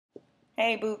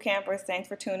Hey boot campers, thanks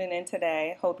for tuning in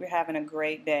today. Hope you're having a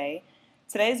great day.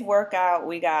 Today's workout,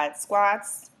 we got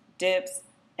squats, dips,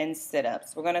 and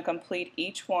sit-ups. We're going to complete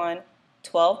each one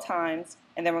 12 times,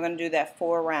 and then we're going to do that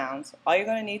 4 rounds. All you're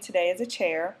going to need today is a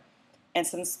chair and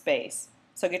some space.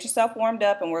 So get yourself warmed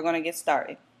up and we're going to get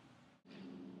started.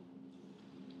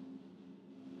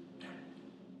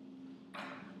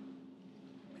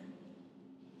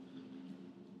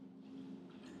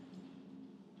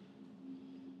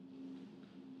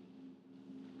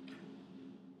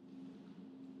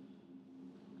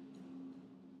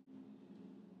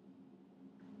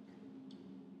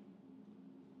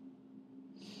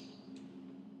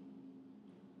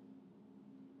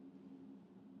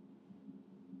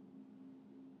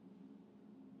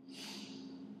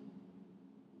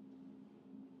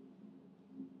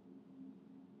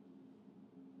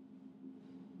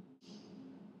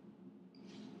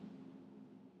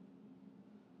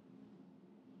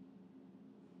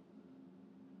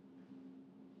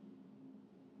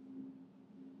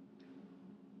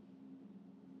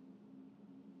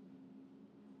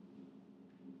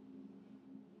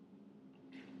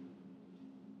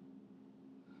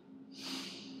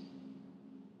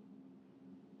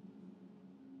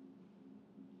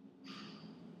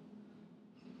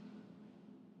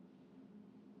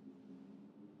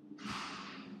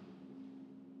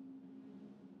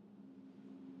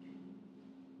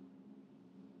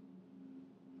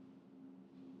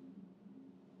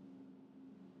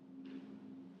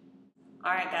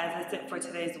 Alright guys, that's it for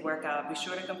today's workout. Be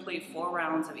sure to complete 4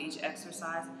 rounds of each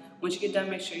exercise. Once you get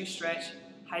done, make sure you stretch,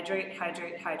 hydrate,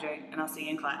 and I'll see you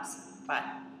in class.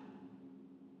 Bye.